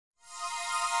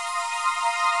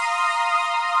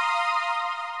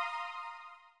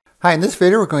Hi, in this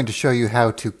video we're going to show you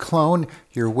how to clone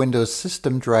your Windows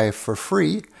system drive for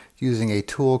free using a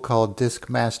tool called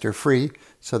DiskMaster Free.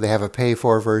 So they have a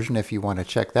pay-for version if you want to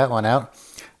check that one out.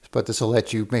 But this will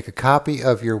let you make a copy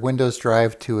of your Windows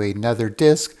drive to another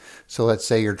disk. So let's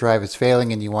say your drive is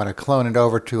failing and you want to clone it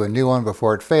over to a new one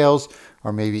before it fails,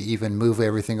 or maybe even move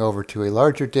everything over to a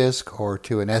larger disk or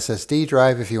to an SSD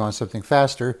drive if you want something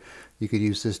faster. You could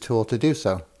use this tool to do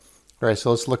so. All right,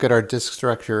 so let's look at our disk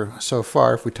structure so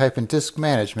far. If we type in disk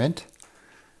management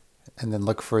and then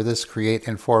look for this create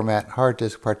and format hard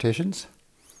disk partitions.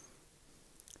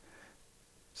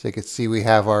 So you can see we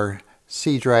have our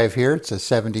C drive here. It's a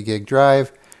 70 gig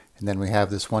drive. And then we have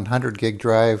this 100 gig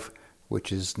drive, which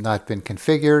has not been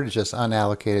configured. It's just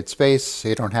unallocated space. So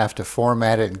you don't have to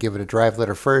format it and give it a drive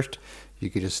letter first. You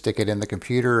could just stick it in the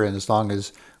computer, and as long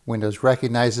as Windows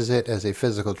recognizes it as a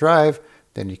physical drive,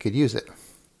 then you could use it.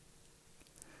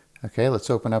 Okay, let's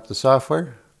open up the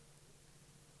software.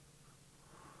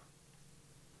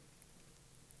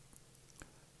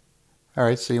 All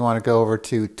right, so you want to go over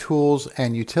to Tools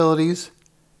and Utilities,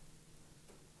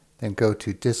 then go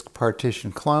to Disk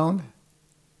Partition Clone.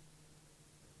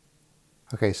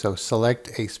 Okay, so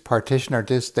select a partition or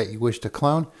disk that you wish to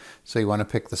clone. So you want to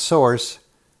pick the source.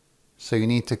 So you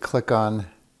need to click on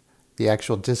the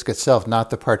actual disk itself,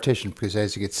 not the partition, because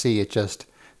as you can see, it just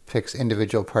picks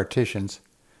individual partitions.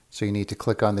 So you need to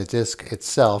click on the disk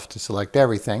itself to select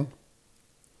everything.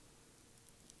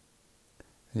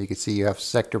 And you can see you have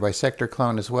sector by sector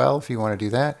clone as well if you want to do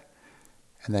that.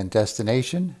 And then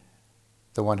destination,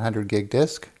 the 100 gig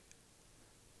disk.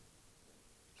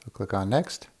 So click on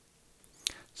next.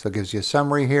 So it gives you a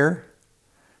summary here.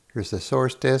 Here's the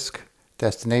source disk,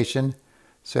 destination.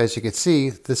 So as you can see,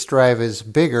 this drive is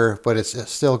bigger, but it's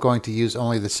still going to use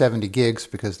only the 70 gigs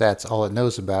because that's all it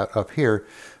knows about up here.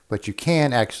 But you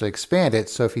can actually expand it.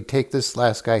 So if you take this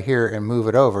last guy here and move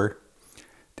it over,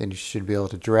 then you should be able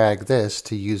to drag this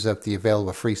to use up the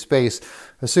available free space.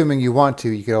 Assuming you want to,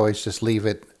 you could always just leave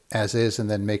it as is and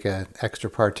then make an extra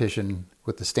partition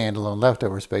with the standalone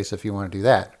leftover space if you want to do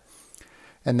that.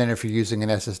 And then if you're using an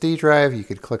SSD drive, you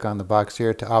could click on the box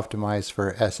here to optimize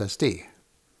for SSD.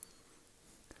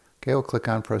 Okay, we'll click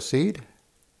on Proceed.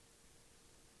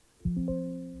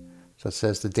 So it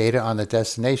says the data on the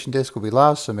destination disk will be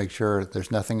lost, so make sure there's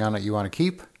nothing on it you want to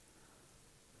keep.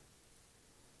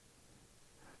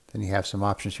 Then you have some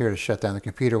options here to shut down the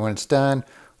computer when it's done,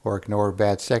 or ignore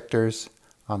bad sectors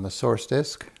on the source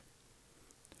disk.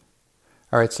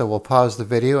 All right, so we'll pause the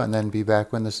video and then be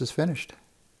back when this is finished.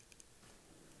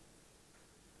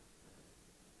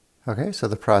 Okay, so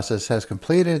the process has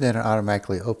completed and it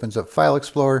automatically opens up File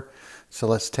Explorer. So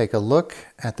let's take a look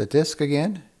at the disk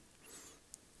again.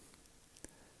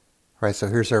 All right, so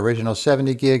here's our original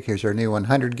 70 gig, here's our new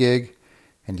 100 gig,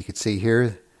 and you can see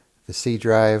here the C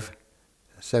drive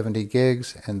 70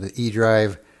 gigs and the E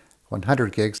drive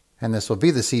 100 gigs, and this will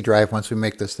be the C drive once we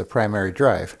make this the primary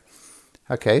drive.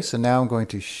 Okay, so now I'm going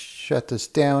to shut this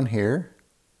down here,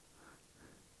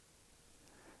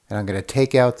 and I'm going to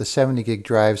take out the 70 gig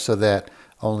drive so that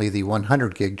only the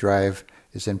 100 gig drive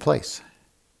is in place.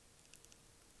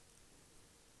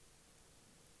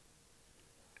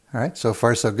 All right, so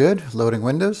far so good. Loading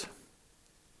Windows.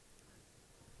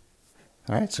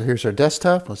 All right, so here's our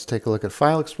desktop. Let's take a look at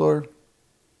File Explorer.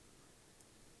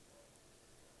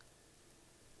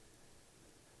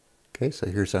 Okay, so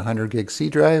here's a 100 gig C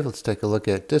drive. Let's take a look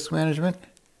at disk management.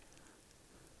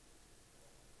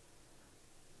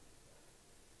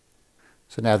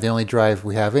 So now the only drive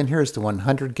we have in here is the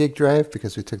 100 gig drive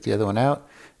because we took the other one out.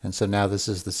 And so now this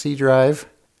is the C drive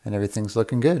and everything's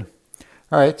looking good.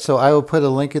 All right, so I will put a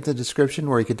link in the description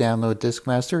where you can download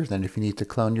DiskMaster. Then if you need to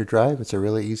clone your drive, it's a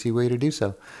really easy way to do so.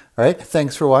 All right,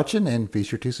 thanks for watching and be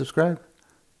sure to subscribe.